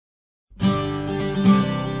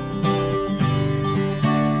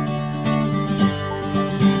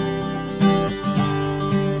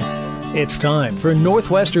It's time for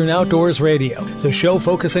Northwestern Outdoors Radio, the show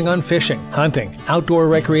focusing on fishing, hunting, outdoor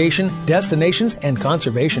recreation, destinations, and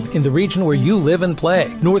conservation in the region where you live and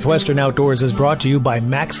play. Northwestern Outdoors is brought to you by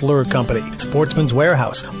Max Lure Company, Sportsman's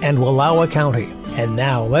Warehouse, and Wallowa County. And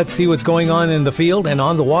now, let's see what's going on in the field and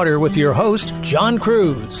on the water with your host, John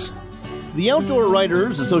Cruz. The Outdoor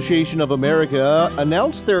Writers Association of America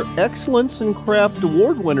announced their Excellence in Craft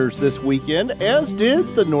Award winners this weekend, as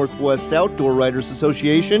did the Northwest Outdoor Writers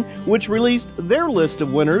Association, which released their list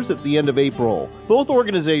of winners at the end of April. Both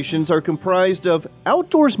organizations are comprised of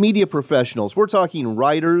outdoors media professionals. We're talking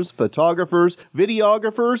writers, photographers,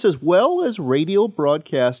 videographers, as well as radio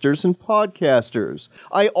broadcasters and podcasters.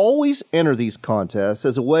 I always enter these contests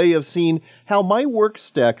as a way of seeing how my work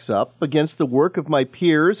stacks up against the work of my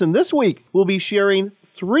peers, and this week we'll be sharing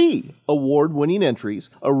 3 award-winning entries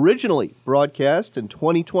originally broadcast in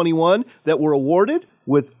 2021 that were awarded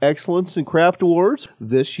with Excellence in Craft Awards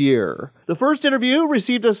this year. The first interview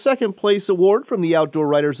received a second-place award from the Outdoor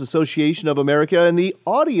Writers Association of America in the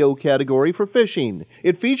audio category for fishing.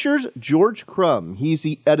 It features George Crum. He's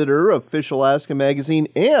the editor of Fish Alaska magazine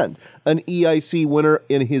and an EIC winner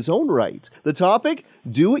in his own right. The topic: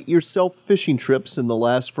 do-it-yourself fishing trips in the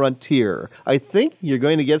last frontier. I think you're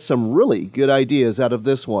going to get some really good ideas out of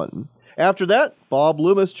this one. After that, Bob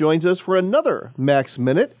Loomis joins us for another Max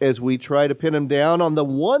Minute as we try to pin him down on the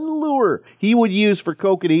one lure he would use for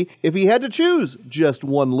kokanee if he had to choose just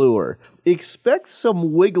one lure. Expect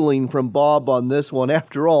some wiggling from Bob on this one.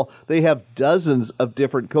 After all, they have dozens of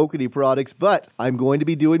different kokanee products, but I'm going to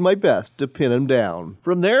be doing my best to pin him down.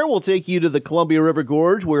 From there, we'll take you to the Columbia River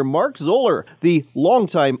Gorge, where Mark Zoller, the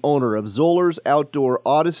longtime owner of Zoller's Outdoor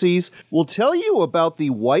Odysseys, will tell you about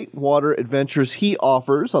the whitewater adventures he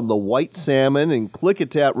offers on the White Salmon and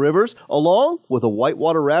Klickitat rivers, along with a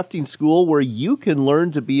whitewater rafting school where you can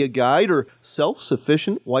learn to be a guide or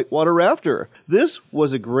self-sufficient whitewater rafter. This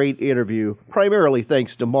was a great interview, primarily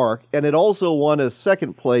thanks to Mark, and it also won a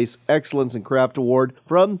second-place Excellence in Craft Award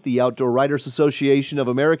from the Outdoor Writers Association of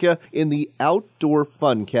America in the Outdoor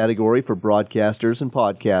Fun category for broadcasters and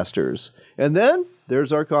podcasters. And then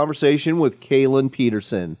there's our conversation with Kalen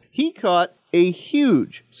Peterson. He caught a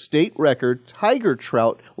huge state record tiger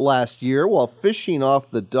trout last year while fishing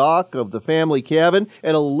off the dock of the family cabin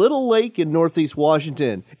at a little lake in northeast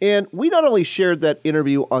Washington. And we not only shared that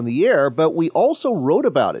interview on the air, but we also wrote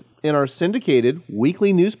about it in our syndicated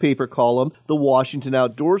weekly newspaper column, the Washington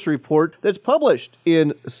Outdoors Report, that's published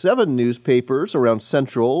in 7 newspapers around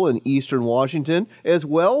central and eastern Washington, as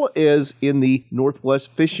well as in the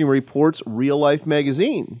Northwest Fishing Report's Real Life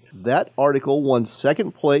magazine. That article won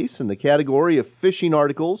second place in the category of fishing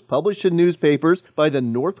articles published in newspapers by the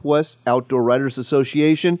Northwest Outdoor Writers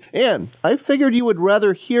Association, and I figured you would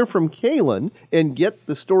rather hear from Kalen and get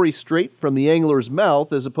the story straight from the angler's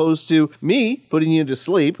mouth as opposed to me putting you to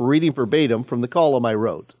sleep reading verbatim from the column I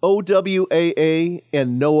wrote. OWAA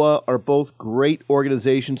and NOAA are both great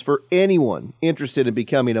organizations for anyone interested in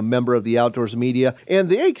becoming a member of the outdoors media, and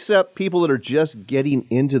they accept people that are just getting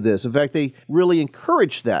into this. In fact, they really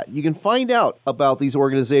encourage that. You can find out about these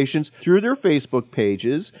organizations through their Facebook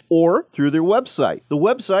pages or through their website. The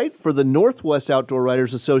website for the Northwest Outdoor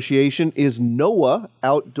Writers Association is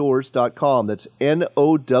NOAOutdoors.com. That's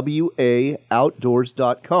NOWA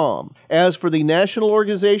Outdoors.com. As for the national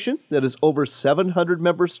organization that is over 700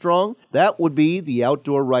 members strong, that would be the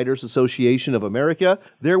Outdoor Writers Association of America.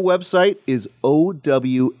 Their website is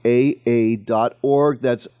OWAA.org.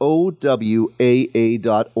 That's OWAA.org.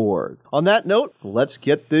 On that note, let's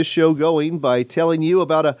get this show going by telling you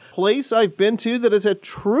about a place I've been to that is a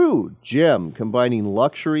true gem, combining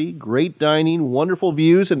luxury, great dining, wonderful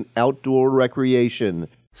views, and outdoor recreation.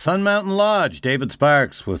 Sun Mountain Lodge, David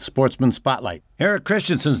Sparks with Sportsman Spotlight. Eric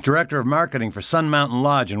Christensen's Director of Marketing for Sun Mountain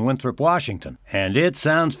Lodge in Winthrop, Washington. And it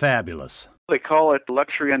sounds fabulous. They call it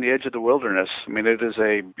luxury on the edge of the wilderness. I mean, it is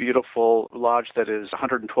a beautiful lodge that is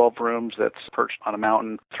 112 rooms that's perched on a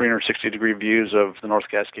mountain, 360-degree views of the North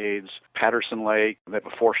Cascades, Patterson Lake. They have a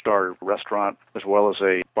 4-star restaurant as well as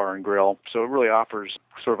a bar and grill. So it really offers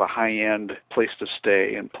sort of a high-end place to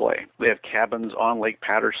stay and play. They have cabins on Lake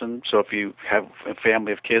Patterson, so if you have a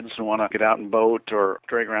family of kids and want to get out and boat or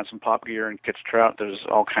drag around some pop gear and catch trout, there's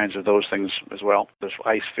all kinds of those things as well. There's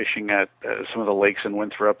ice fishing at some of the lakes in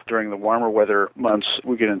Winthrop. During the warmer weather months,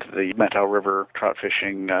 we get into the Methow River trout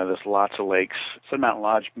fishing. There's lots of lakes. Sun Mountain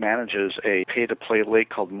Lodge manages a pay-to-play lake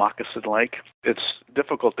called Moccasin Lake. It's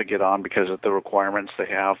difficult to get on because of the requirements they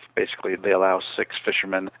have. Basically, they allow 6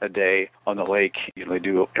 fishermen a day on the lake. They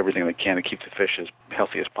do everything they can to keep the fish as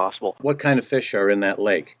healthy as possible. What kind of fish are in that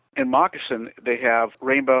lake? In Moccasin, they have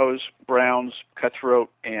rainbows, browns, cutthroat,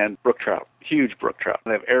 and brook trout. Huge brook trout.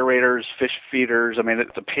 They have aerators, fish feeders. I mean,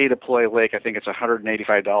 it's a pay-to-play lake. I think it's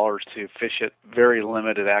 $185 to fish it. Very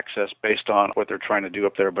limited access based on what they're trying to do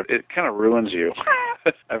up there, but it kind of ruins you.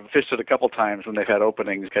 I've fished it a couple times when they've had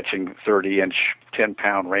openings catching 30-inch,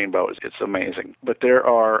 10-pound rainbows. It's amazing. But there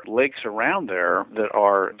are lakes around there that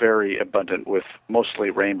are very abundant with mostly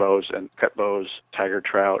rainbows and cutbows, tiger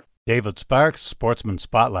trout. David Sparks, Sportsman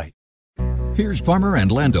Spotlight. Here's farmer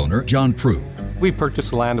and landowner John Prue. We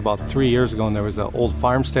purchased the land about 3 years ago, and there was an old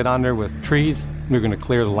farmstead on there with trees. We were going to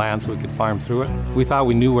clear the land so we could farm through it. We thought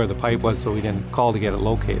we knew where the pipe was, so we didn't call to get it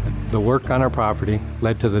located. The work on our property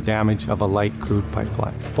led to the damage of a light crude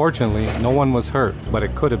pipeline. Fortunately, no one was hurt, but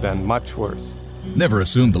it could have been much worse. Never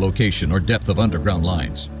assume the location or depth of underground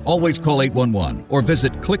lines. Always call 811 or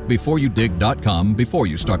visit clickbeforeyoudig.com before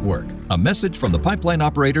you start work. A message from the Pipeline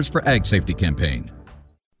Operators for Ag Safety campaign.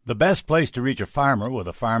 The best place to reach a farmer with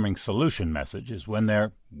a farming solution message is when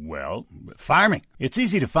they're, well, farming. It's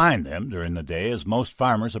easy to find them during the day, as most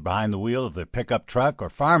farmers are behind the wheel of their pickup truck or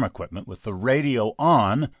farm equipment with the radio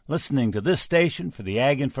on, listening to this station for the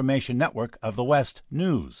Ag Information Network of the West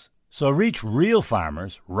News. So reach real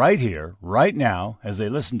farmers right here, right now, as they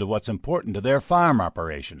listen to what's important to their farm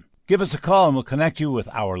operation. Give us a call and we'll connect you with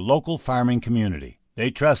our local farming community.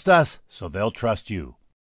 They trust us, so they'll trust you.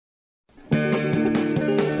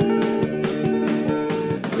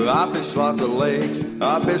 I fish lots of lakes,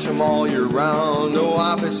 I fish them all year round. Oh,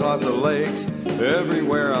 I fish lots of lakes,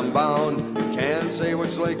 everywhere I'm bound. Can't say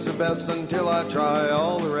which lake's the best until I try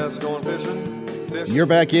all the rest going fishing. You're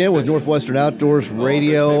back in with Northwestern Outdoors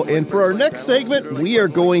Radio, and for our next segment, we are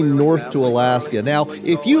going north to Alaska. Now,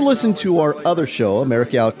 if you listen to our other show,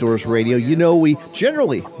 America Outdoors Radio, you know we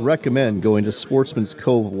generally recommend going to Sportsman's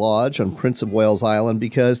Cove Lodge on Prince of Wales Island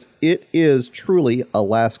because it is truly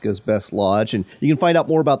Alaska's best lodge, and you can find out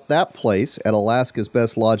more about that place at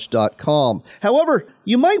alaskasbestlodge.com. However,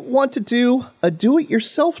 you might want to do a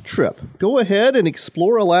do-it-yourself trip. Go ahead and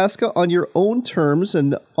explore Alaska on your own terms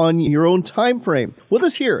and on your own time frame. With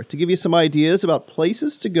us here to give you some ideas about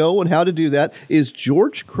places to go and how to do that is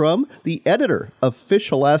George Crum, the editor of Fish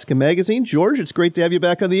Alaska magazine. George, it's great to have you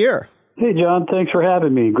back on the air. Hey, John. Thanks for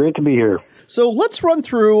having me. Great to be here. So let's run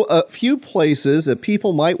through a few places that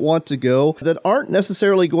people might want to go that aren't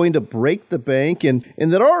necessarily going to break the bank and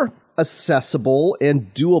that are accessible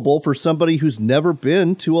and doable for somebody who's never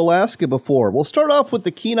been to Alaska before. We'll start off with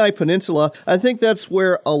the Kenai Peninsula. I think that's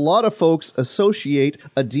where a lot of folks associate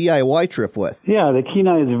a DIY trip with. Yeah, the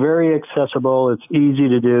Kenai is very accessible. It's easy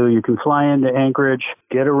to do. You can fly into Anchorage,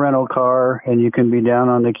 get a rental car, and you can be down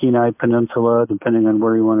on the Kenai Peninsula, depending on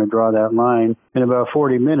where you want to draw that line, in about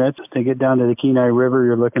 40 minutes. To get down to the Kenai River,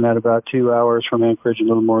 you're looking at about 2 hours from Anchorage, a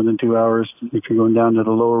little more than 2 hours if you're going down to the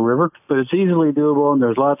lower river. But it's easily doable, and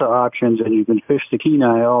there's lots of options, and you can fish the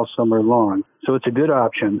Kenai all summer long. So it's a good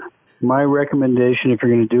option. My recommendation, if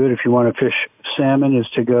you're going to do it, if you want to fish salmon, is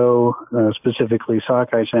to go, specifically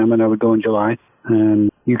sockeye salmon. I would go in July. And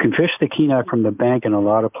you can fish the Kenai from the bank in a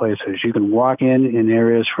lot of places. You can walk in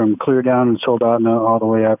areas from clear down in Soldotna all the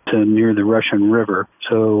way up to near the Russian River.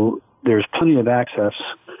 So there's plenty of access.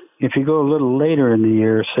 If you go a little later in the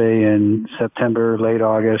year, say in September, late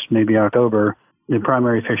August, maybe October, the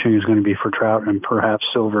primary fishing is going to be for trout and perhaps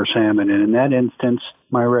silver salmon. And in that instance,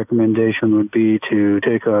 my recommendation would be to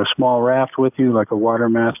take a small raft with you, like a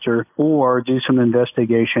Watermaster, or do some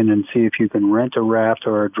investigation and see if you can rent a raft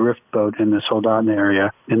or a drift boat in the Soldotna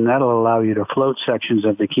area. And that'll allow you to float sections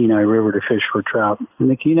of the Kenai River to fish for trout.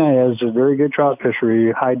 And the Kenai has a very good trout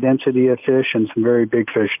fishery, high density of fish, and some very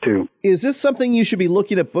big fish too. Is this something you should be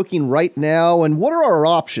looking at booking right now? And what are our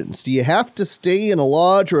options? Do you have to stay in a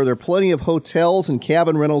lodge, or are there plenty of hotels and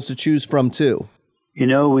cabin rentals to choose from too? You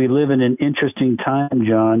know, we live in an interesting time,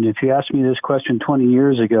 John. If you asked me this question 20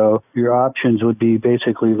 years ago, your options would be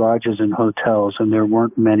basically lodges and hotels, and there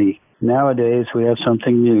weren't many. Nowadays, we have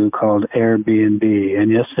something new called Airbnb, and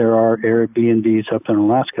yes, there are Airbnbs up in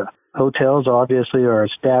Alaska. Hotels obviously are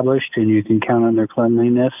established, and you can count on their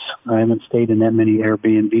cleanliness. I haven't stayed in that many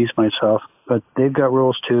Airbnbs myself, but they've got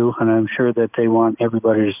rules too, and I'm sure that they want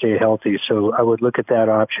everybody to stay healthy, so I would look at that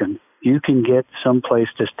option. You can get some place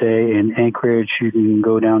to stay in Anchorage. You can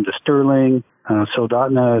go down to Sterling.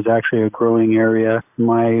 Soldotna is actually a growing area.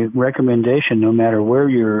 My recommendation, no matter where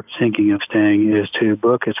you're thinking of staying, is to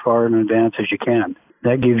book as far in advance as you can.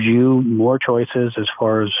 That gives you more choices as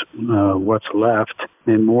far as what's left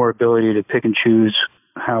and more ability to pick and choose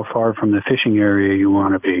how far from the fishing area you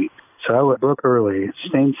want to be. So I would book early.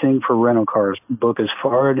 Same thing for rental cars. Book as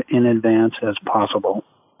far in advance as possible.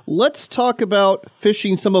 Let's talk about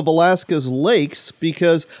fishing some of Alaska's lakes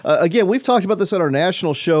because, again, we've talked about this on our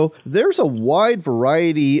national show. There's a wide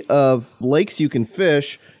variety of lakes you can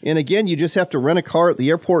fish, and again, you just have to rent a car at the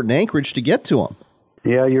airport in Anchorage to get to them.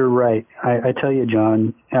 Yeah, you're right. I tell you,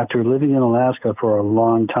 John, after living in Alaska for a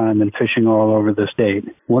long time and fishing all over the state,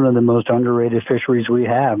 one of the most underrated fisheries we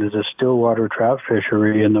have is a stillwater trout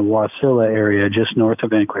fishery in the Wasilla area just north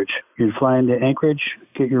of Anchorage. You fly into Anchorage,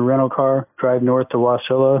 get your rental car, drive north to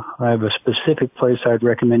Wasilla. I have a specific place I'd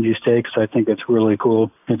recommend you stay because I think it's really cool.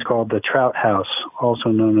 It's called the Trout House, also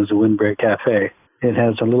known as the Windbreak Cafe. It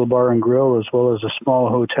has a little bar and grill as well as a small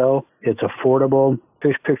hotel. It's affordable.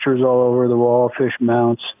 Fish pictures all over the wall, fish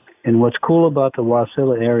mounts. And what's cool about the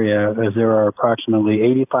Wasilla area is there are approximately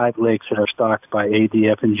 85 lakes that are stocked by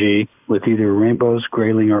ADF&G with either rainbows,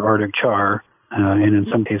 grayling, or Arctic char, and in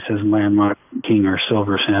some cases landlocked king or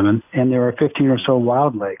silver salmon. And there are 15 or so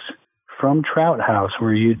wild lakes. From Trout House,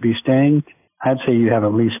 where you'd be staying, I'd say you have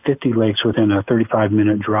at least 50 lakes within a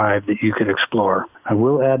 35-minute drive that you could explore. I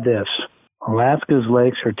will add this. Alaska's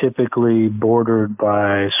lakes are typically bordered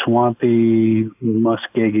by swampy,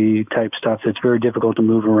 muskegee type stuff that's very difficult to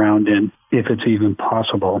move around in, if it's even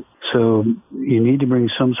possible. So you need to bring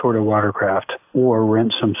some sort of watercraft or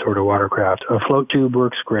rent some sort of watercraft. A float tube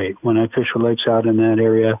works great. When I fish for lakes out in that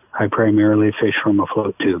area, I primarily fish from a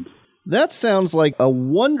float tube. That sounds like a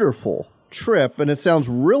wonderful trip, and it sounds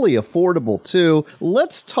really affordable too.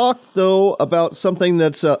 Let's talk though about something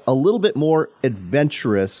that's a little bit more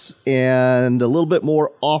adventurous and a little bit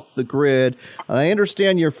more off the grid. I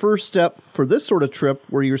understand your first step for this sort of trip,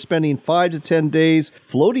 where you're spending 5 to 10 days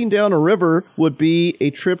floating down a river, would be a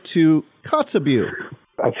trip to Kotzebue.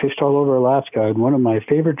 I fished all over Alaska, and one of my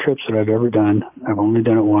favorite trips that I've ever done, I've only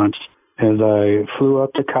done it once, is I flew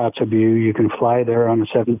up to Kotzebue. You can fly there on a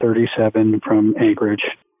 737 from Anchorage.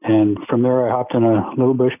 And from there, I hopped in a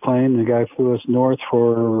little bush plane. The guy flew us north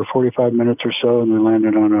for 45 minutes or so, and we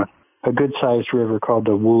landed on a good-sized river called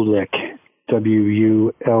the Wulik,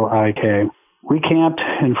 W-U-L-I-K. We camped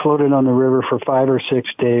and floated on the river for 5 or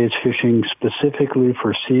 6 days, fishing specifically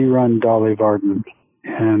for sea run Dolly Varden.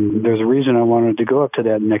 And there's a reason I wanted to go up to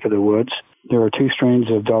that neck of the woods. There are 2 strains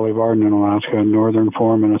of Dolly Varden in Alaska, a northern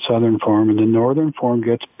form and a southern form, and the northern form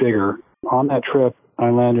gets bigger. On that trip, I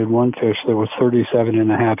landed one fish that was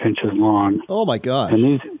 37.5 inches long. Oh, my gosh.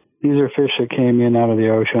 And these are fish that came in out of the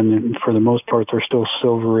ocean, and for the most part, they're still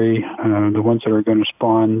silvery. The ones that are going to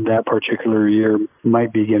spawn that particular year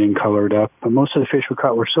might be getting colored up. But most of the fish we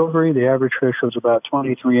caught were silvery. The average fish was about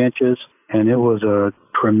 23 inches, and it was a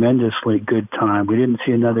tremendously good time. We didn't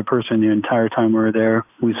see another person the entire time we were there.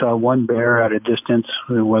 We saw one bear at a distance.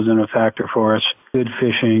 It wasn't a factor for us. Good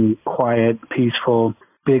fishing, quiet, peaceful,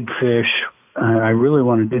 big fish. I really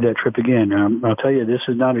want to do that trip again. I'll tell you, this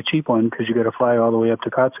is not a cheap one because you got to fly all the way up to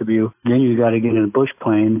Kotzebue. Then you got to get in a bush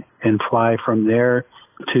plane and fly from there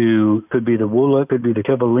to, could be the Wulik, could be the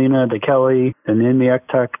Kivalina, the Kelly, the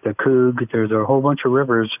Nimiektuk, the Coog. There's a whole bunch of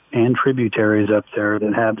rivers and tributaries up there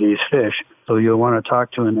that have these fish. So you'll want to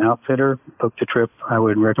talk to an outfitter, book the trip. I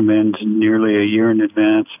would recommend nearly a year in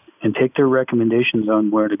advance and take their recommendations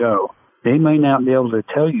on where to go. They may not be able to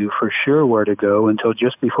tell you for sure where to go until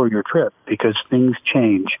just before your trip because things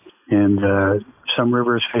change. And some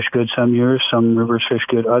rivers fish good some years, some rivers fish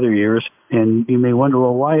good other years. And you may wonder,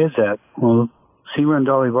 well, why is that? Well, sea run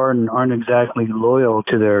Dolly Varden aren't exactly loyal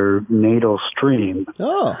to their natal stream.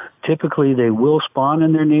 Oh. Typically, they will spawn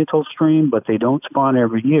in their natal stream, but they don't spawn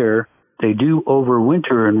every year. They do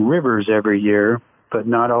overwinter in rivers every year, but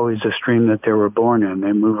not always the stream that they were born in.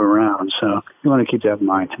 They move around, so you want to keep that in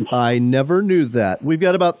mind. I never knew that. We've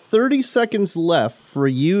got about 30 seconds left for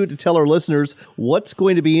you to tell our listeners what's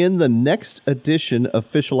going to be in the next edition of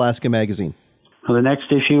Fish Alaska Magazine. Well, the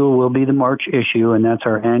next issue will be the March issue, and that's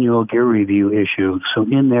our annual gear review issue. So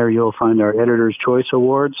in there, you'll find our Editor's Choice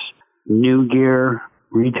Awards, new gear,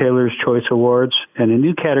 Retailer's Choice Awards, and a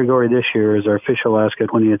new category this year is our Fish Alaska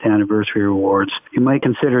 20th Anniversary Awards. You might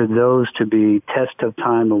consider those to be Test of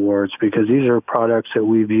Time Awards because these are products that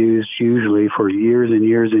we've used usually for years and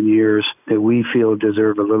years and years that we feel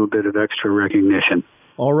deserve a little bit of extra recognition.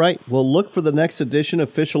 All right. Well, look for the next edition of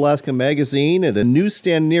Fish Alaska Magazine at a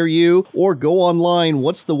newsstand near you or go online.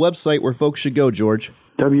 What's the website where folks should go, George?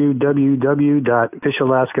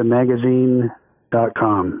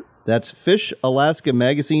 www.fishalaska.com. That's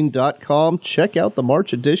FishAlaskaMagazine.com. Check out the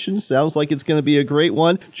March edition. Sounds like it's going to be a great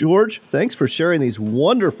one. George, thanks for sharing these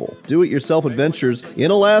wonderful do-it-yourself adventures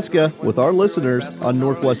in Alaska with our listeners on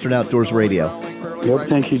Northwestern Outdoors Radio. Yep,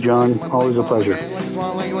 thank you, John. Always a pleasure.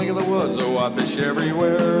 I fish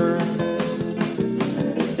everywhere.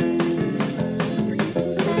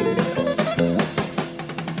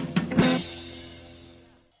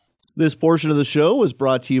 This portion of the show was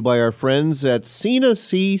brought to you by our friends at Sina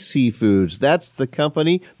Sea Seafoods. That's the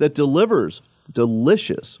company that delivers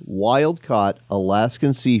delicious, wild-caught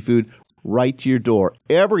Alaskan seafood right to your door.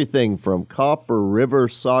 Everything from Copper River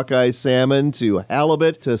sockeye salmon to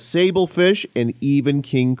halibut to sablefish and even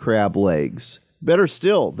king crab legs. Better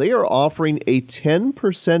still, they are offering a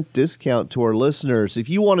 10% discount to our listeners. If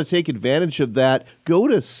you want to take advantage of that, go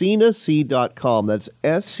to SinaSea.com. That's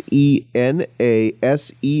SENASEA,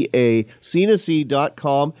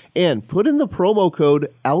 SinaSea.com, and put in the promo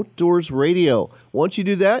code Outdoors Radio. Once you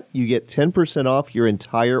do that, you get 10% off your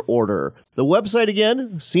entire order. The website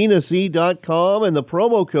again, SinaSea.com, and the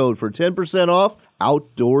promo code for 10% off,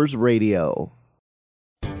 Outdoors Radio.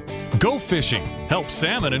 Go fishing, help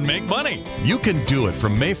salmon, and make money. You can do it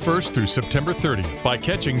from May 1st through September 30th by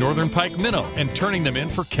catching northern pike minnow and turning them in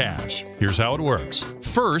for cash. Here's how it works.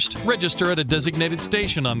 First, register at a designated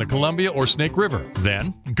station on the Columbia or Snake River.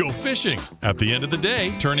 Then, go fishing. At the end of the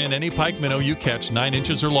day, turn in any pike minnow you catch 9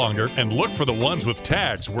 inches or longer and look for the ones with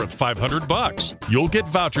tags worth $500. You'll get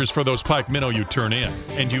vouchers for those pike minnow you turn in,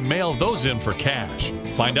 and you mail those in for cash.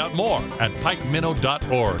 Find out more at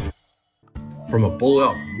pikeminnow.org. From a bull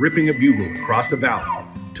elk ripping a bugle across the valley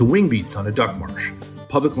to wing beats on a duck marsh,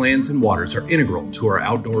 public lands and waters are integral to our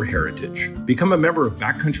outdoor heritage. Become a member of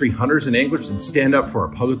Backcountry Hunters and Anglers and stand up for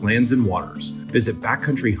our public lands and waters. Visit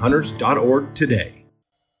backcountryhunters.org today.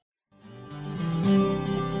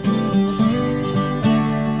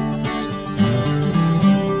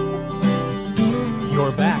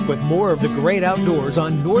 Back with more of the great outdoors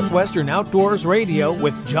on Northwestern Outdoors Radio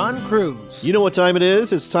with John Cruz. You know what time it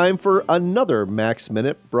is? It's time for another Max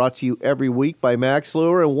Minute, brought to you every week by Max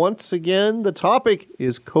Lure. And once again, the topic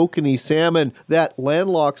is kokanee salmon, that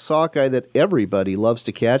landlocked sockeye that everybody loves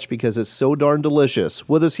to catch because it's so darn delicious.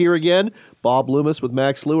 With us here again, Bob Loomis with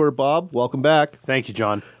Max Lure. Bob, welcome back. Thank you,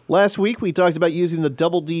 John. Last week, we talked about using the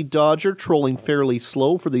Double D Dodger, trolling fairly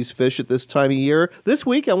slow for these fish at this time of year. This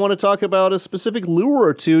week, I want to talk about a specific lure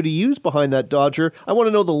or two to use behind that Dodger. I want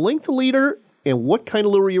to know the length of leader and what kind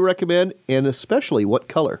of lure you recommend, and especially what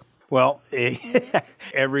color. Well,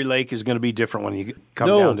 every lake is going to be different when you come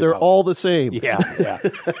down to No, they're all the same. Yeah.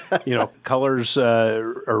 Colors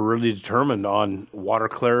are really determined on water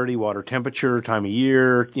clarity, water temperature, time of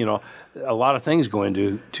year. A lot of things go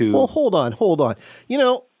into. Well, hold on.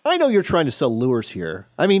 I know you're trying to sell lures here.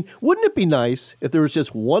 I mean, wouldn't it be nice if there was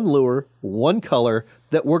just one lure, one color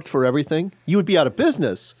that worked for everything? You would be out of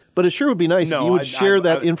business, but it sure would be nice if you would share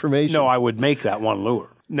that information. No, I would make that one lure.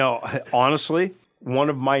 No, honestly, one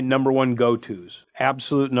of my number one go-tos,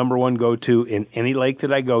 absolute number one go-to in any lake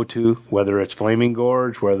that I go to, whether it's Flaming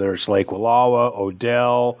Gorge, whether it's Lake Wallowa,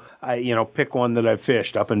 Odell, pick one that I've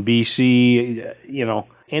fished up in BC,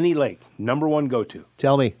 any lake, number one go-to.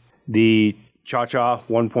 Tell me. The Cha-Cha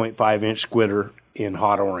 1.5-inch squidder in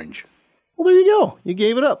hot orange. Well, there you go. You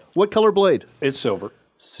gave it up. What color blade? It's silver.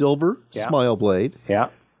 Silver smile blade. Yeah.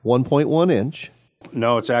 1.1 inch.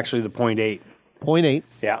 No, it's actually the 0.8. 0.8.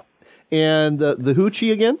 Yeah. And the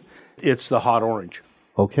hoochie again? It's the hot orange.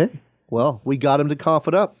 Okay. Well, we got him to cough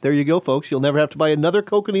it up. There you go, folks. You'll never have to buy another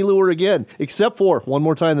kokanee lure again, except for, one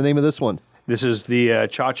more time, the name of this one. This is the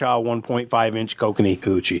Cha-Cha 1.5-inch kokanee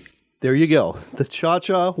hoochie. There you go. The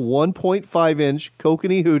Cha-Cha 1.5-inch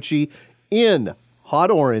kokanee hoochie in hot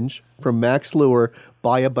orange from Max Lure.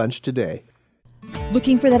 Buy a bunch today.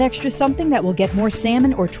 Looking for that extra something that will get more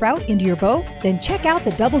salmon or trout into your boat? Then check out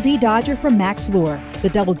the Double D Dodger from Max Lure. The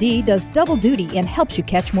Double D does double duty and helps you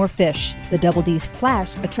catch more fish. The Double D's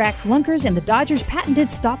flash attracts lunkers, and the Dodger's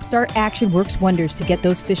patented stop-start action works wonders to get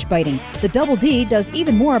those fish biting. The Double D does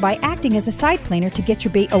even more by acting as a side planer to get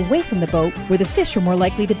your bait away from the boat where the fish are more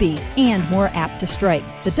likely to be and more apt to strike.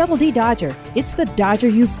 The Double D Dodger. It's the Dodger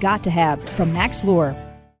you've got to have from Max Lure.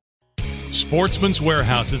 Sportsman's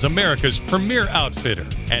Warehouse is America's premier outfitter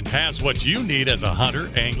and has what you need as a hunter,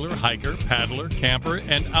 angler, hiker, paddler, camper,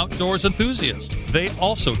 and outdoors enthusiast. They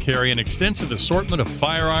also carry an extensive assortment of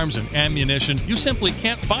firearms and ammunition you simply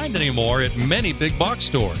can't find anymore at many big box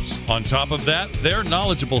stores. On top of that, their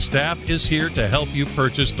knowledgeable staff is here to help you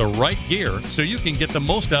purchase the right gear so you can get the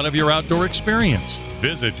most out of your outdoor experience.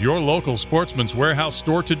 Visit your local Sportsman's Warehouse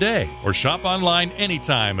store today or shop online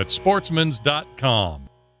anytime at sportsmans.com.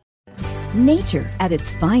 Nature at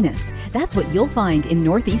its finest. That's what you'll find in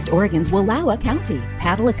Northeast Oregon's Wallowa County.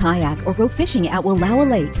 Paddle a kayak or go fishing at Wallowa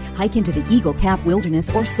Lake. Hike into the Eagle Cap Wilderness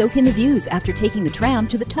or soak in the views after taking the tram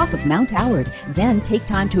to the top of Mount Howard. Then take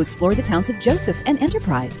time to explore the towns of Joseph and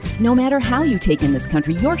Enterprise. No matter how you take in this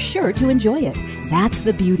country, you're sure to enjoy it. That's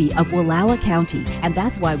the beauty of Wallowa County, and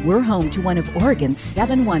that's why we're home to one of Oregon's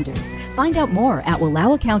 7 wonders. Find out more at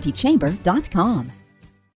WallowaCountyChamber.com.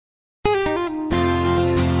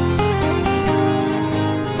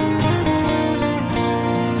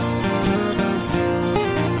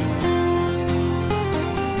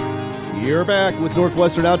 We're back with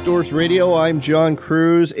Northwestern Outdoors Radio. I'm John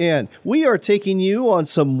Cruz, and we are taking you on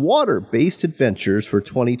some water-based adventures for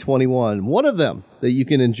 2021. One of them that you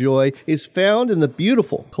can enjoy is found in the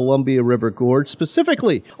beautiful Columbia River Gorge,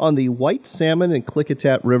 specifically on the White Salmon and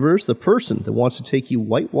Klickitat rivers. The person that wants to take you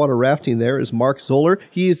whitewater rafting there is Mark Zoller.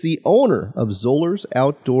 He is the owner of Zoller's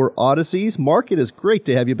Outdoor Odysseys. Mark, it is great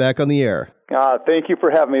to have you back on the air. Thank you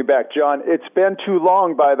for having me back, John. It's been too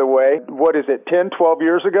long, by the way. What is it, 10, 12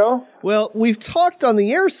 years ago? Well, we've talked on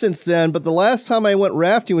the air since then, but the last time I went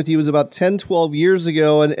rafting with you was about 10, 12 years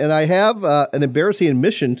ago, and I have an embarrassing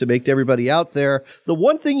admission to make to everybody out there. The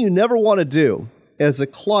one thing you never want to do as a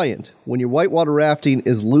client when you're whitewater rafting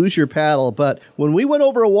is lose your paddle, but when we went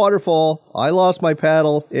over a waterfall, I lost my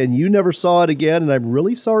paddle, and you never saw it again, and I'm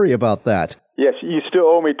really sorry about that. Yes, you still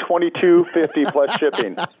owe me $22.50 plus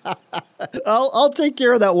shipping. I'll take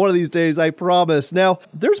care of that one of these days, I promise. Now,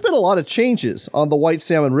 there's been a lot of changes on the White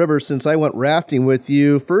Salmon River since I went rafting with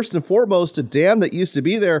you. First and foremost, a dam that used to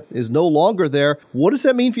be there is no longer there. What does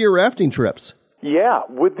that mean for your rafting trips? Yeah,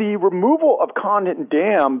 with the removal of Condon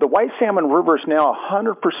Dam, the White Salmon River is now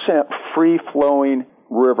 100% free-flowing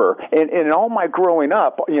river. And in all my growing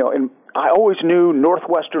up, I always knew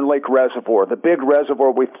Northwestern Lake Reservoir, the big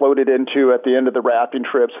reservoir we floated into at the end of the rafting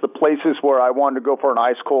trips, the places where I wanted to go for an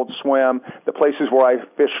ice-cold swim, the places where I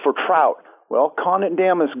fished for trout. Well, Condon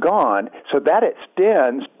Dam is gone, so that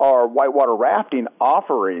extends our whitewater rafting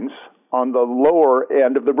offerings on the lower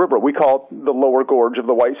end of the river. We call it the lower gorge of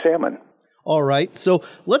the White Salmon. All right, so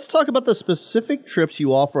let's talk about the specific trips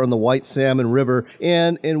you offer on the White Salmon River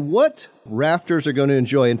and what rafters are going to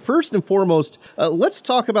enjoy. And first and foremost, let's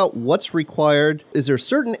talk about what's required. Is there a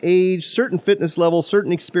certain age, certain fitness level,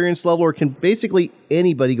 certain experience level, or can basically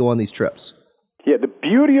anybody go on these trips? Yeah, the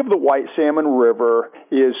beauty of the White Salmon River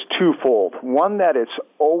is twofold. One, that it's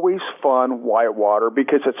always fun whitewater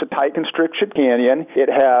because it's a tight, constricted canyon. It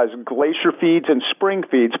has glacier feeds and spring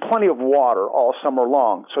feeds, plenty of water all summer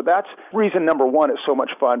long. So that's reason number one, it's so much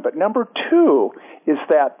fun. But number two is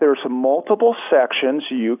that there's multiple sections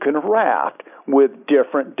you can raft with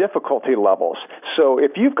different difficulty levels. So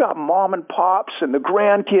if you've got mom and pops and the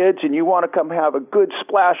grandkids and you want to come have a good,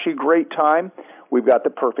 splashy, great time, we've got the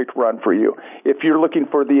perfect run for you. If you're looking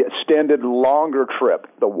for the extended, longer trip,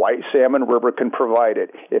 the White Salmon River can provide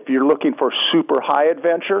it. If you're looking for super high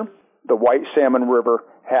adventure, the White Salmon River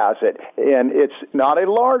has it. And it's not a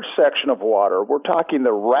large section of water. We're talking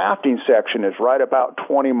the rafting section is right about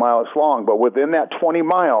 20 miles long, but within that 20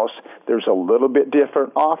 miles, there's a little bit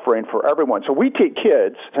different offering for everyone. So we take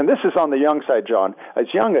kids, and this is on the young side, John, as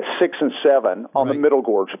young as 6 and 7 on the middle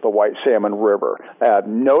gorge of the White Salmon River.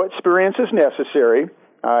 No experience is necessary.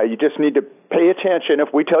 You just need to pay attention.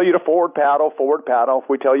 If we tell you to forward paddle, forward paddle. If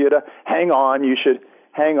we tell you to hang on, you should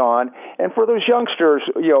hang on. And for those youngsters,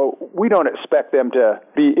 we don't expect them to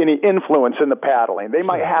be any influence in the paddling. They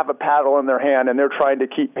might have a paddle in their hand and they're trying to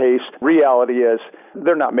keep pace. Reality is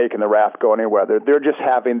they're not making the raft go anywhere. They're just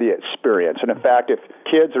having the experience. And in fact, if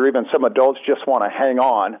kids or even some adults just want to hang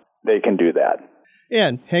on, they can do that.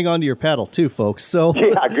 And hang on to your paddle, too, folks. So,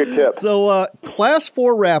 yeah, good tip. So, Class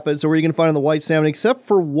 4 rapids are where you can find the White Salmon, except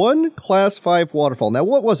for one Class 5 waterfall. Now,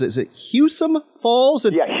 what was it? Is it Hewsum Falls?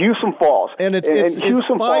 Yeah, Hewsum Falls. And it's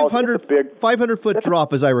 500-foot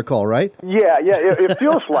drop, as I recall, right? Yeah, it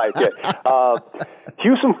feels like it.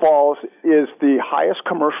 Hewsum Falls is the highest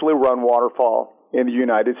commercially run waterfall in the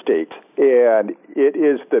United States, and it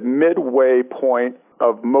is the midway point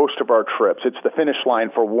of most of our trips. It's the finish line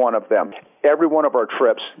for one of them. Every one of our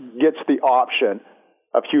trips gets the option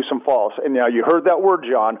of Hewsum Falls. And now you heard that word,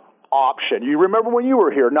 John, option. You remember when you were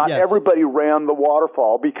here, not everybody ran the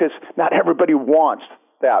waterfall because not everybody wants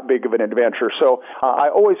that big of an adventure. So I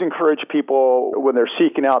always encourage people when they're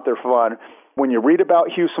seeking out their fun, when you read about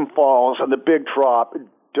Hewsum Falls and the big drop,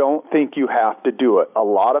 don't think you have to do it. A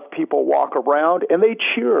lot of people walk around and they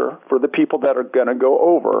cheer for the people that are going to go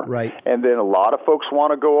over. Right. And then a lot of folks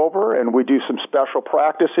want to go over, and we do some special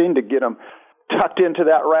practicing to get them tucked into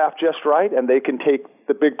that raft just right, and they can take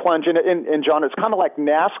the big plunge in it. And John, it's kind of like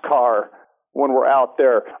NASCAR when we're out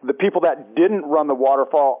there. The people that didn't run the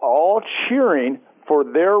waterfall are all cheering for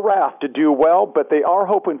their raft to do well, but they are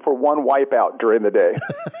hoping for one wipeout during the day.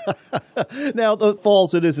 Now, the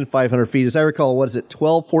falls, it isn't 500 feet. As I recall, what is it,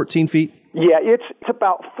 12, 14 feet? Yeah, it's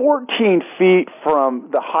about 14 feet from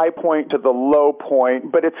the high point to the low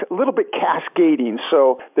point, but it's a little bit cascading.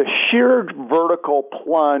 So the sheer vertical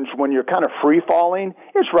plunge when you're kind of free falling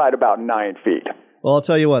is right about 9 feet. Well, I'll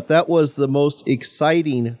tell you what, that was the most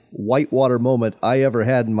exciting whitewater moment I ever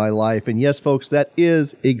had in my life. And yes, folks, that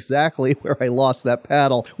is exactly where I lost that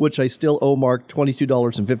paddle, which I still owe Mark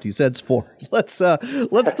 $22.50 for. Let's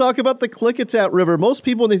talk about the Klickitat River. Most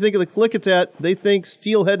people, when they think of the Klickitat, they think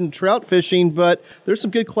steelhead and trout fishing, but there's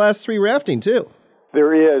some good Class 3 rafting, too.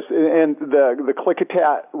 There is, and the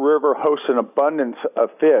Klickitat River hosts an abundance of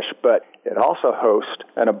fish, but it also hosts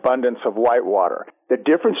an abundance of whitewater. The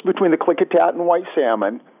difference between the Klickitat and white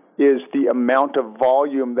salmon is the amount of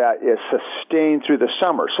volume that is sustained through the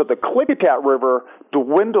summer. So the Klickitat River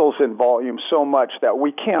dwindles in volume so much that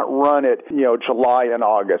we can't run it, July and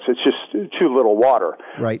August. It's just too little water.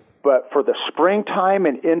 Right. But for the springtime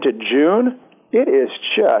and into June, it is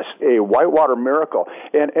just a whitewater miracle.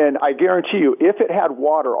 And I guarantee you, if it had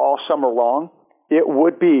water all summer long, it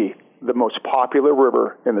would be the most popular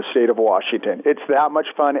river in the state of Washington. It's that much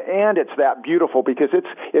fun, and it's that beautiful because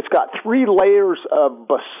it's got 3 layers of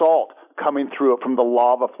basalt coming through it from the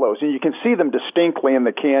lava flows, and you can see them distinctly in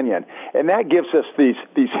the canyon. And that gives us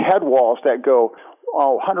these head walls that go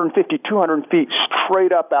 150, 200 feet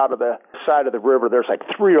straight up out of the side of the river. There's like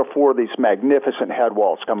 3 or 4 of these magnificent head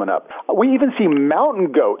walls coming up. We even see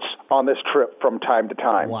mountain goats on this trip from time to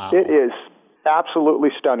time. Wow. It is absolutely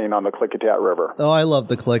stunning on the Klickitat River. Oh, I love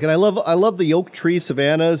the Click, and I love the oak tree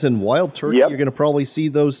savannas and wild turkey. Yep. You're going to probably see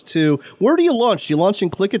those too. Where do you launch? Do you launch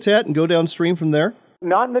in Klickitat and go downstream from there?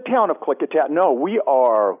 Not in the town of Klickitat. No, we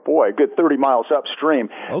are, a good 30 miles upstream.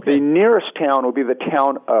 Okay. The nearest town will be the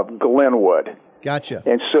town of Glenwood. Gotcha.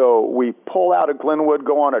 And so we pull out of Glenwood,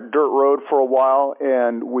 go on a dirt road for a while,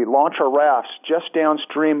 and we launch our rafts just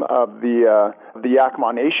downstream of the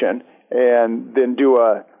Yakima Nation, and then do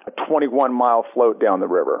a 21-mile float down the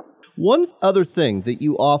river. One other thing that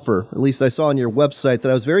you offer, at least I saw on your website that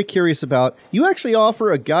I was very curious about, you actually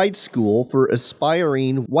offer a guide school for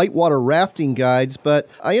aspiring whitewater rafting guides, but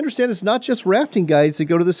I understand it's not just rafting guides that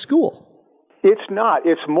go to the school. It's not.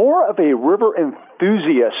 It's more of a river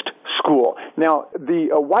enthusiast school. Now, the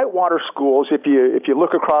whitewater schools, if you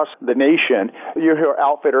look across the nation, you hear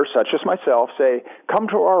outfitters such as myself say, come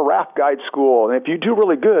to our raft guide school, and if you do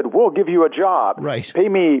really good, we'll give you a job. Right. Pay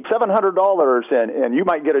me $700 and you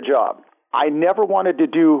might get a job. I never wanted to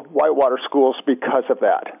do whitewater schools because of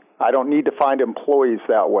that. I don't need to find employees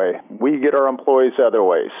that way. We get our employees other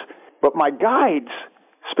ways. But my guides,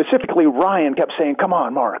 specifically Ryan, kept saying, come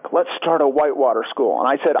on, Mark, let's start a whitewater school. And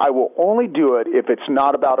I said, I will only do it if it's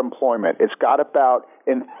not about employment. It's got about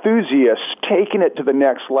enthusiasts taking it to the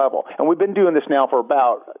next level. And we've been doing this now for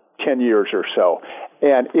about 10 years or so.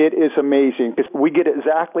 And it is amazing because we get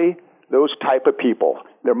exactly those type of people.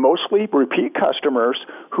 They're mostly repeat customers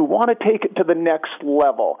who want to take it to the next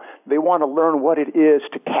level. They want to learn what it is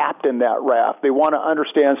to captain that raft. They want to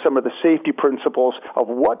understand some of the safety principles of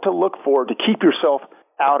what to look for to keep yourself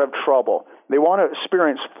out of trouble. They want to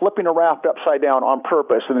experience flipping a raft upside down on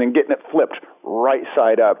purpose and then getting it flipped right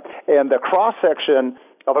side up. And the cross-section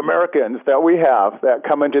of Americans that we have that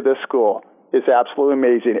come into this school is absolutely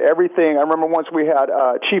amazing. Everything. I remember once we had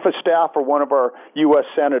a chief of staff for one of our U.S.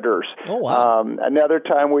 senators. Oh, wow. Another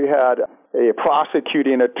time we had a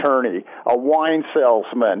prosecuting attorney, a wine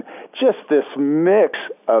salesman. Just this mix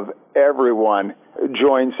of everyone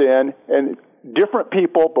joins in, and different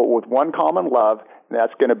people, but with one common love.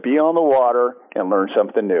 That's going to be on the water and learn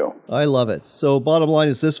something new. I love it. So bottom line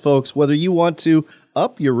is this, folks, whether you want to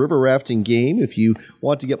up your river rafting game, if you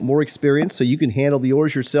want to get more experience so you can handle the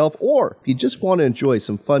oars yourself, or if you just want to enjoy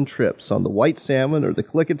some fun trips on the white salmon or the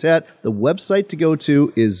Klickitat, the website to go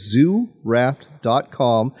to is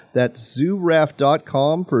ZooRaft.com. That's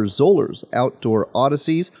ZooRaft.com for Zollers Outdoor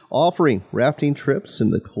Odysseys, offering rafting trips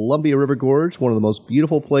in the Columbia River Gorge, one of the most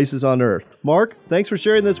beautiful places on earth. Mark, thanks for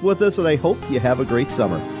sharing this with us, and I hope you have a great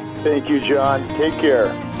summer. Thank you, John. Take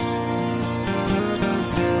care.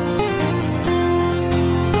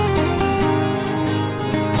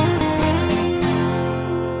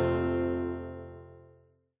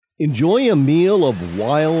 Enjoy a meal of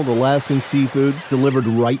wild Alaskan seafood delivered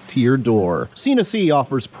right to your door. Sina Sea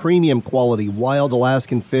offers premium quality wild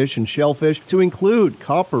Alaskan fish and shellfish to include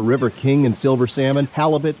Copper River king and silver salmon,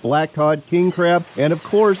 halibut, black cod, king crab, and of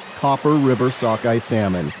course, Copper River sockeye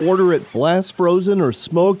salmon. Order it blast frozen or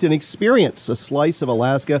smoked and experience a slice of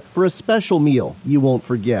Alaska for a special meal you won't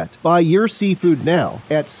forget. Buy your seafood now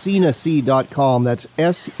at SinaSea.com. That's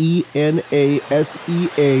SENASEA,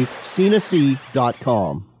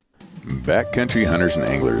 SinaSea.com. Backcountry Hunters and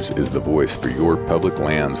Anglers is the voice for your public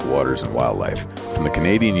lands, waters, and wildlife. From the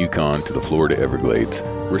Canadian Yukon to the Florida Everglades,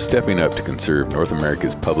 we're stepping up to conserve North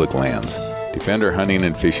America's public lands, defend our hunting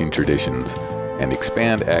and fishing traditions, and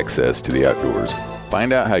expand access to the outdoors.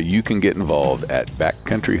 Find out how you can get involved at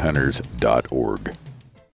backcountryhunters.org.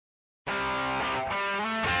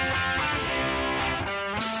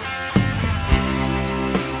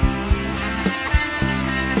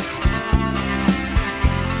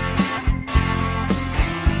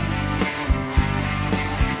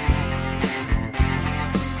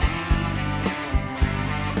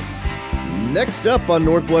 Next up on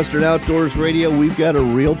Northwestern Outdoors Radio, we've got a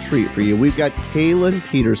real treat for you. We've got Kaylin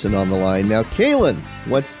Peterson on the line. Now, Kaylin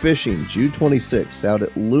went fishing June 26th out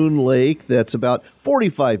at Loon Lake. That's about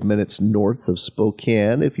 45 minutes north of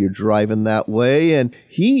Spokane if you're driving that way. And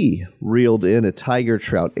he reeled in a tiger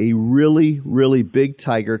trout, a really, really big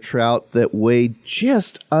tiger trout that weighed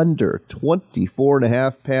just under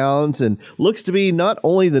 24.5 pounds and looks to be not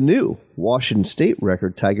only the new Washington State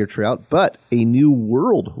record tiger trout, but a new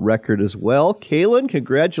world record as well. Kaylin,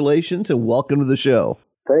 congratulations and welcome to the show.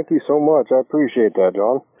 Thank you so much. I appreciate that,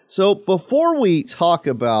 John. So before we talk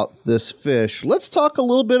about this fish, let's talk a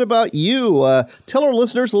little bit about you. Tell our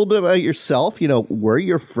listeners a little bit about yourself, where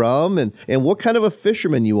you're from and what kind of a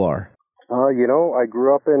fisherman you are. I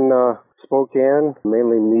grew up in Spokane,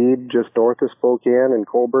 mainly Meade, just north of Spokane in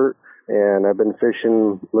Colbert, and I've been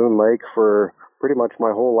fishing Loon Lake for pretty much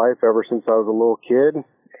my whole life ever since I was a little kid,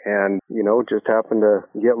 and, just happened to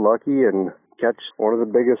get lucky and catch one of the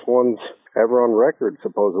biggest ones ever on record,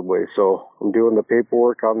 supposedly. So I'm doing the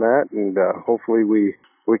paperwork on that, and hopefully we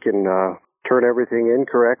can turn everything in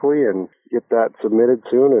correctly and get that submitted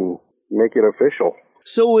soon and make it official.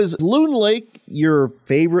 So is Loon Lake your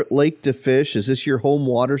favorite lake to fish? Is this your home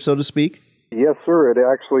water, so to speak? Yes, sir, it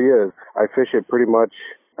actually is. I fish it pretty much,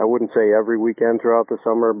 I wouldn't say every weekend throughout the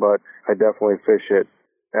summer, but I definitely fish it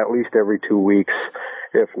at least every 2 weeks,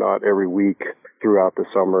 if not every week throughout the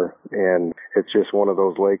summer. And it's just one of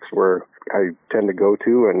those lakes where I tend to go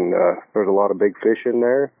to, and there's a lot of big fish in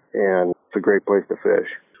there, and it's a great place to fish.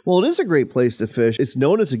 Well, it is a great place to fish. It's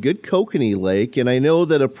known as a good kokanee lake, and I know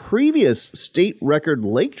that a previous state record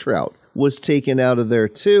lake trout was taken out of there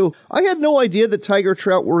too. I had no idea that tiger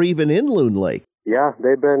trout were even in Loon Lake. Yeah,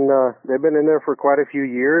 they've been in there for quite a few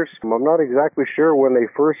years. I'm not exactly sure when they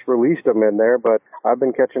first released them in there, but I've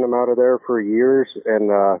been catching them out of there for years,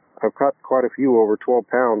 and I've caught quite a few over 12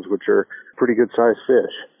 pounds, which are pretty good sized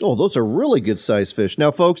fish. Oh, those are really good sized fish. Now,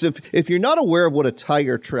 folks, if you're not aware of what a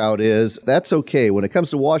tiger trout is, that's okay. When it comes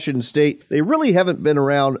to Washington State, they really haven't been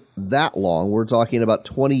around that long. We're talking about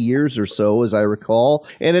 20 years or so, as I recall.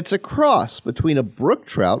 And it's a cross between a brook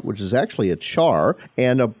trout, which is actually a char,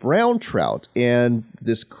 and a brown trout. And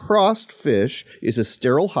this crossed fish is a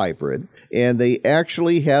sterile hybrid, and they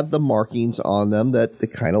actually have the markings on them that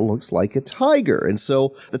it kind of looks like a tiger. And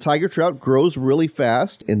so the tiger trout grows really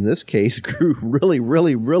fast. In this case, grew really,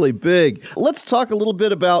 really, really big. Let's talk a little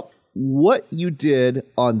bit about what you did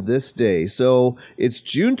on this day. So it's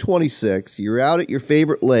June 26th. You're out at your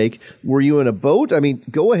favorite lake. Were you in a boat? I mean,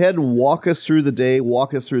 go ahead and walk us through the day.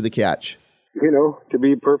 Walk us through the catch. To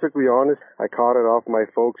be perfectly honest, I caught it off my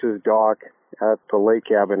folks' dock at the lake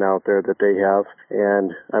cabin out there that they have.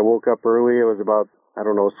 And I woke up early. It was about,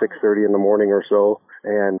 6:30 in the morning or so.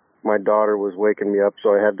 And my daughter was waking me up,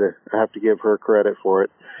 so I have to give her credit for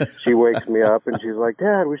it. She wakes me up and she's like,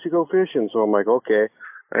 "Dad, we should go fishing." So I'm like, okay.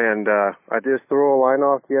 And I just throw a line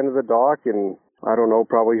off the end of the dock, and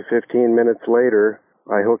probably 15 minutes later,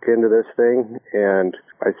 I hook into this thing and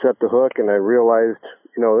I set the hook, and I realized,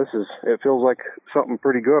 it feels like something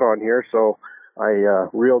pretty good on here. So I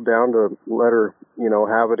reeled down to let her,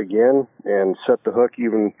 have it again, and set the hook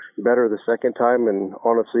even better the second time. And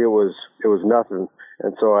honestly, it was nothing.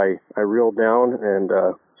 And so I reeled down and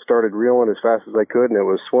started reeling as fast as I could, and it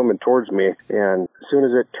was swimming towards me. And as soon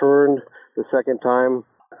as it turned the second time,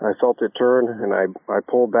 I felt it turn, and I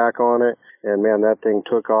pulled back on it, and man, that thing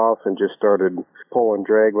took off and just started pull and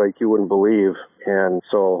drag like you wouldn't believe. And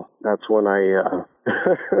so that's when I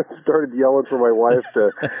started yelling for my wife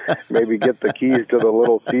to maybe get the keys to the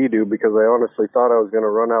little Sea-Doo, because I honestly thought I was going to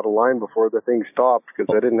run out of line before the thing stopped, because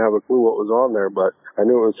I didn't have a clue what was on there, but I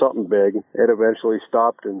knew it was something big. It eventually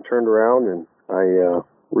stopped and turned around, and I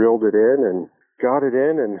reeled it in and got it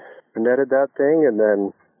in and netted that thing, and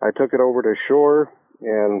then I took it over to shore.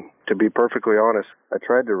 And to be perfectly honest, I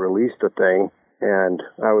tried to release the thing, and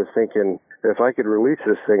I was thinking, if I could release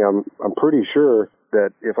this thing, I'm pretty sure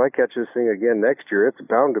that if I catch this thing again next year, it's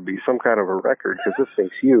bound to be some kind of a record, because this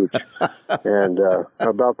thing's huge. And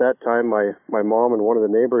about that time, my mom and one of the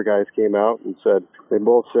neighbor guys came out and they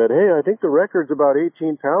both said, "Hey, I think the record's about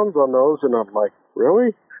 18 pounds on those." And I'm like,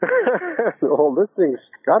 "Really?" Well, this thing's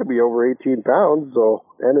got to be over 18 pounds,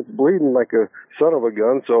 and it's bleeding like a son of a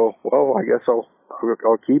gun. So, well, I guess I'll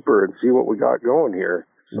keep her and see what we got going here.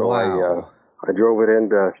 So wow. I drove it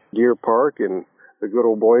into Deer Park, and the good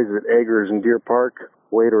old boys at Eggers and Deer Park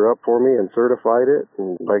weighed her up for me and certified it,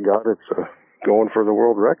 and by God, it's going for the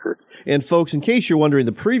world record. And folks, in case you're wondering,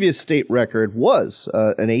 the previous state record was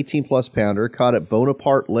an 18-plus pounder caught at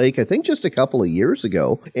Bonaparte Lake, I think just a couple of years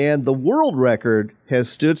ago. And the world record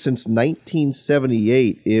has stood since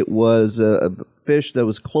 1978. It was a fish that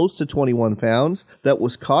was close to 21 pounds that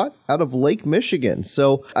was caught out of Lake Michigan.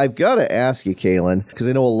 So I've got to ask you, Kalen, because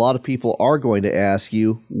I know a lot of people are going to ask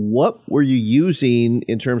you, what were you using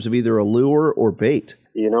in terms of either a lure or bait?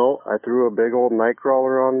 You know, I threw a big old night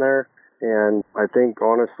crawler on there. And I think,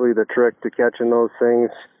 honestly, the trick to catching those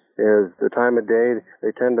things is the time of day.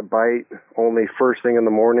 They tend to bite only first thing in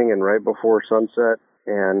the morning and right before sunset.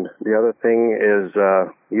 And the other thing is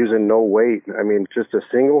using no weight. I mean, just a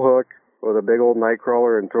single hook with a big old night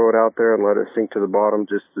crawler and throw it out there and let it sink to the bottom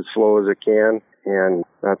just as slow as it can. And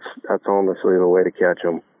that's honestly the way to catch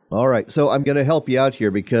them. All right, so I'm going to help you out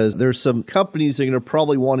here because there's some companies that are going to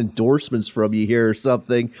probably want endorsements from you here or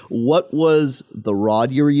something. What was the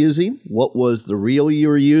rod you were using? What was the reel you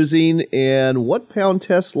were using? And what pound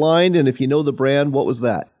test line? And if you know the brand, what was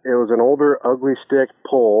that? It was an older Ugly Stick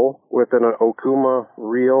pole with an Okuma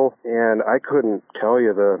reel, and I couldn't tell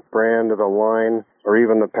you the brand of the line or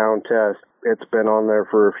even the pound test. It's been on there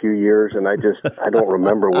for a few years, and I don't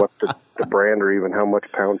remember what the brand or even how much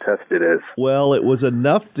pound test it is. Well, it was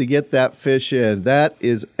enough to get that fish in. That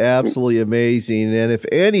is absolutely amazing. And if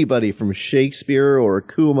anybody from Shakespeare or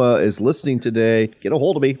Okuma is listening today, get a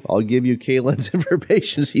hold of me. I'll give you Kalen's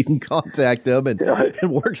information so you can contact them and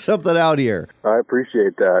work something out here. I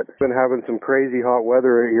appreciate that. Been having some crazy hot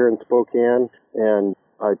weather here in Spokane, and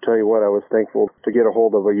I tell you what, I was thankful to get a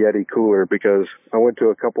hold of a Yeti cooler because I went to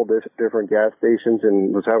a couple different gas stations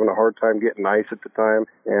and was having a hard time getting ice at the time.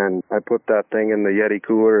 And I put that thing in the Yeti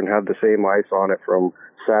cooler and had the same ice on it from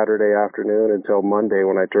Saturday afternoon until Monday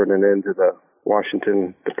when I turned it into the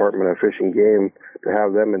Washington Department of Fish and Game to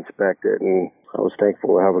have them inspect it. And I was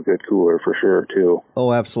thankful to have a good cooler for sure, too.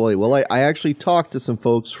 Oh, absolutely. Well, I actually talked to some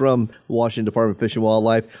folks from the Washington Department of Fish and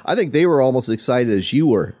Wildlife. I think they were almost excited as you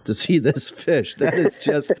were to see this fish. That is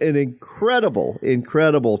just an incredible,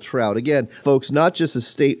 incredible trout. Again, folks, not just a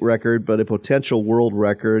state record, but a potential world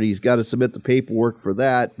record. He's got to submit the paperwork for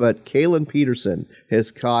that. But Kalen Peterson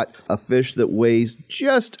has caught a fish that weighs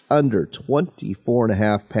just under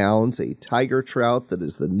 24.5 pounds, a tiger trout that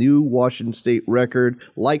is the new Washington State record,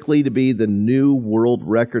 likely to be the new world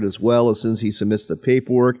record as well as soon as he submits the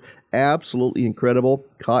paperwork. Absolutely incredible.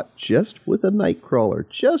 Caught just with a night crawler.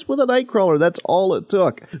 Just with a night crawler. That's all it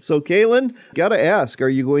took. So, Kalen, got to ask, are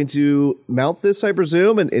you going to mount this, I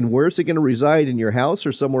presume? And where's it going to reside, in your house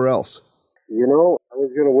or somewhere else? You know, I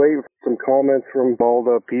was going to wait for some comments from all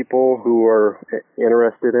the people who are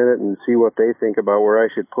interested in it and see what they think about where I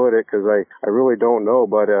should put it, because I really don't know.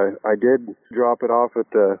 But I did drop it off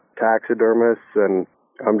at the taxidermist, and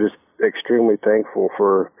I'm just extremely thankful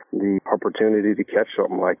for the opportunity to catch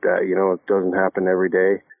something like that. You know, it doesn't happen every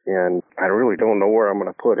day, and I really don't know where I'm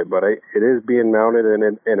going to put it, but it is being mounted,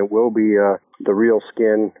 and it will be the real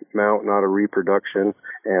skin mount, not a reproduction,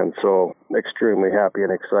 and so extremely happy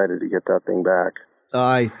and excited to get that thing back.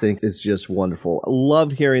 I think it's just wonderful. I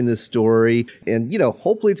love hearing this story. And, you know,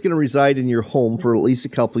 hopefully it's going to reside in your home for at least a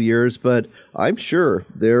couple of years. But I'm sure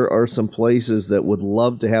there are some places that would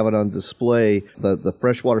love to have it on display. The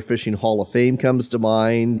Freshwater Fishing Hall of Fame comes to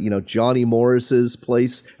mind. You know, Johnny Morris's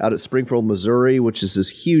place out at Springfield, Missouri, which is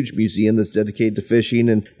this huge museum that's dedicated to fishing,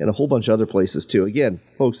 and a whole bunch of other places, too. Again,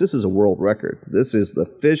 folks, this is a world record. This is the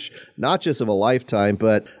fish, not just of a lifetime,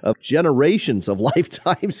 but of generations of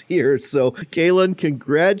lifetimes here. So, Kalen,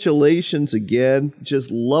 congratulations again.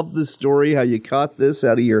 Just love the story, how you caught this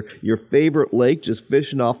out of your favorite lake, just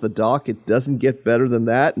fishing off the dock. It doesn't get better than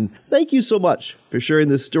that. And thank you so much for sharing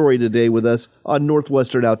this story today with us on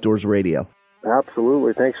Northwestern Outdoors Radio.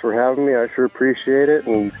 Absolutely. Thanks for having me. I sure appreciate it.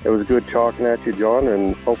 And it was good talking at you, John.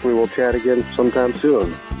 And hopefully we'll chat again sometime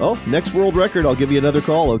soon. Oh, next world record, I'll give you another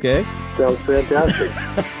call, okay? Sounds fantastic.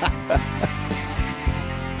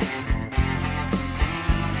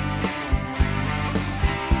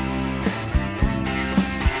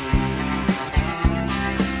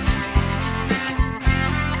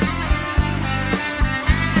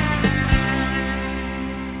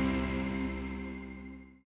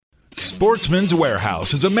 Sportsman's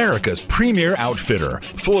Warehouse is America's premier outfitter,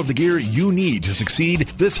 full of the gear you need to succeed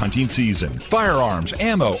this hunting season. Firearms,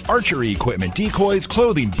 ammo, archery equipment, decoys,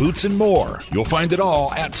 clothing, boots, and more. You'll find it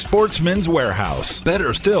all at Sportsman's Warehouse.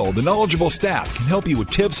 Better still, the knowledgeable staff can help you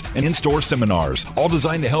with tips and in-store seminars, all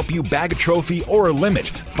designed to help you bag a trophy or a limit.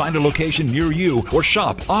 Find a location near you or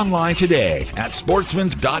shop online today at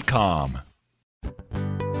sportsmans.com.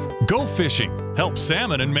 Go fishing, help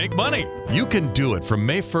salmon, and make money. You can do it from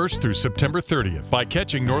May 1st through September 30th by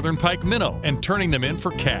catching northern pike minnow and turning them in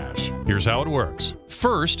for cash. Here's how it works.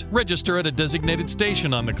 First, register at a designated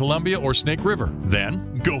station on the Columbia or Snake River.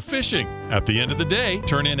 Then, go fishing. At the end of the day,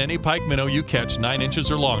 turn in any pike minnow you catch 9 inches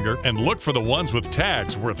or longer and look for the ones with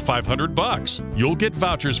tags worth $500. You'll get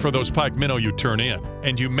vouchers for those pike minnow you turn in,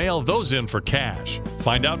 and you mail those in for cash.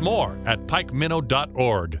 Find out more at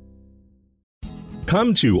pikeminnow.org.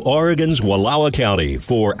 Come to Oregon's Wallowa County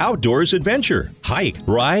for outdoors adventure. Hike,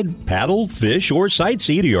 ride, paddle, fish, or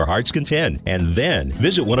sightsee to your heart's content. And then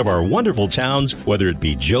visit one of our wonderful towns, whether it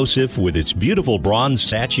be Joseph with its beautiful bronze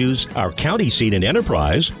statues, our county seat in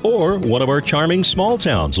Enterprise, or one of our charming small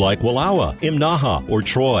towns like Wallowa, Imnaha, or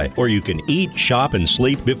Troy, where you can eat, shop, and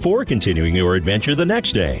sleep before continuing your adventure the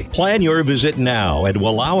next day. Plan your visit now at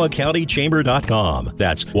WallowaCountyChamber.com.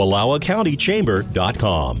 That's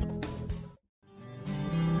WallowaCountyChamber.com.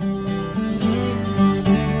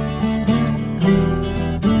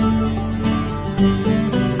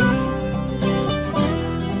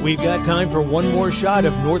 We've got time for one more shot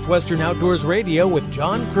of Northwestern Outdoors Radio with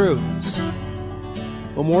John Cruz.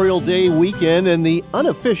 Memorial Day weekend and the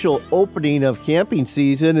unofficial opening of camping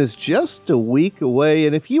season is just a week away.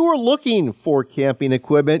 And if you are looking for camping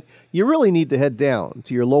equipment, you really need to head down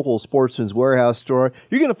to your local Sportsman's Warehouse store.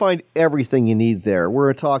 You're going to find everything you need there.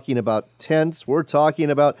 We're talking about tents. We're talking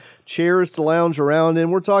about chairs to lounge around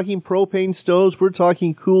in. We're talking propane stoves. We're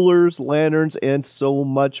talking coolers, lanterns, and so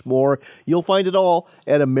much more. You'll find it all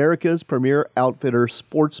at America's premier outfitter,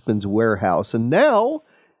 Sportsman's Warehouse. And now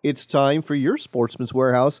it's time for your Sportsman's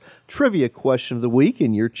Warehouse trivia question of the week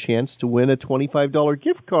and your chance to win a $25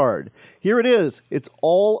 gift card. Here it is. It's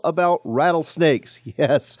all about rattlesnakes.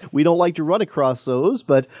 Yes, we don't like to run across those,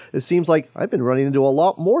 but it seems like I've been running into a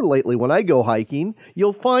lot more lately when I go hiking.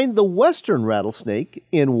 You'll find the western rattlesnake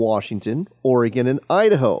in Washington, Oregon, and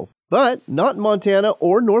Idaho. But not in Montana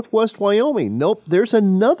or northwest Wyoming. Nope, there's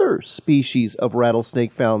another species of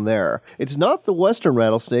rattlesnake found there. It's not the western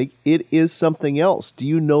rattlesnake, it is something else. Do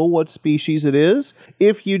you know what species it is?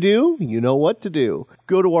 If you do, you know what to do.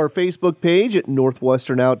 Go to our Facebook page at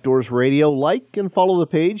Northwestern Outdoors Radio. Like and follow the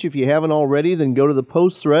page. If you haven't already, then go to the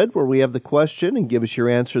post thread where we have the question and give us your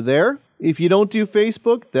answer there. If you don't do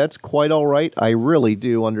Facebook, that's quite all right. I really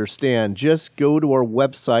do understand. Just go to our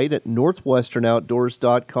website at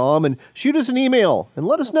northwesternoutdoors.com and shoot us an email and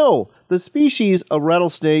let us know the species of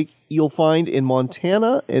rattlesnake you'll find in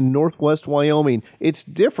Montana and northwest Wyoming. It's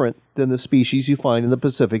different than the species you find in the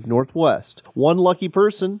Pacific Northwest. One lucky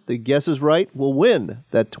person that guesses right will win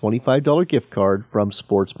that $25 gift card from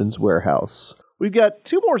Sportsman's Warehouse. We've got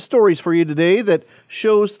 2 more stories for you today that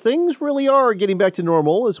shows things really are getting back to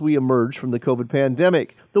normal as we emerge from the COVID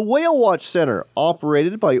pandemic. The Whale Watch Center,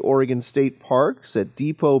 operated by Oregon State Parks at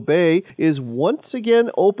Depot Bay, is once again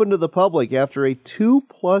open to the public after a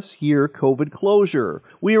 2+ year COVID closure.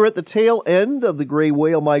 We are at the tail end of the gray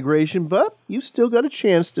whale migration, but you've still got a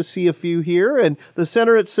chance to see a few here, and the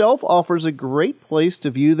center itself offers a great place to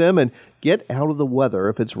view them and get out of the weather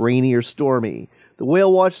if it's rainy or stormy. The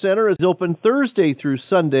Whale Watch Center is open Thursday through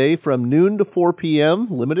Sunday from noon to 4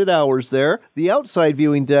 p.m., limited hours there. The outside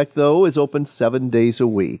viewing deck, though, is open 7 days a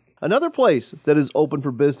week. Another place that is open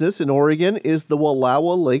for business in Oregon is the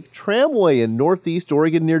Wallowa Lake Tramway in northeast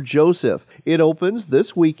Oregon near Joseph. It opens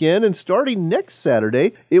this weekend, and starting next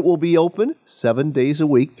Saturday, it will be open 7 days a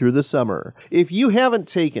week through the summer. If you haven't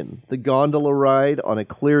taken the gondola ride on a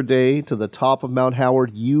clear day to the top of Mount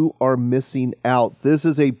Howard, you are missing out. This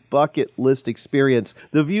is a bucket list experience.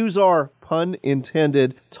 The views are, pun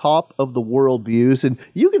intended, top of the world views, and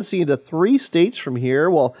you can see into 3 states from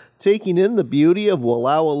here while taking in the beauty of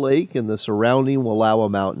Wallowa Lake and the surrounding Wallowa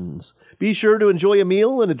Mountains. Be sure to enjoy a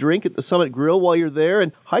meal and a drink at the Summit Grill while you're there,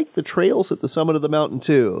 and hike the trails at the summit of the mountain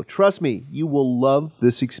too. Trust me, you will love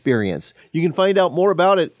this experience. You can find out more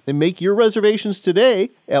about it and make your reservations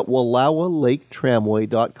today at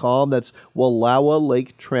WallowaLakeTramway.com. That's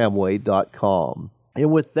WallowaLakeTramway.com.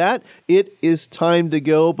 And with that, it is time to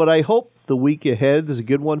go, but I hope the week ahead is a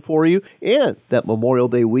good one for you, and that Memorial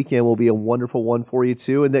Day weekend will be a wonderful one for you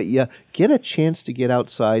too, and that you get a chance to get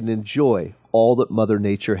outside and enjoy all that Mother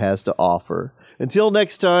Nature has to offer. Until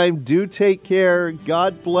next time, do take care,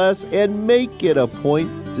 God bless, and make it a point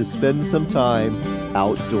to spend some time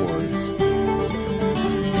outdoors.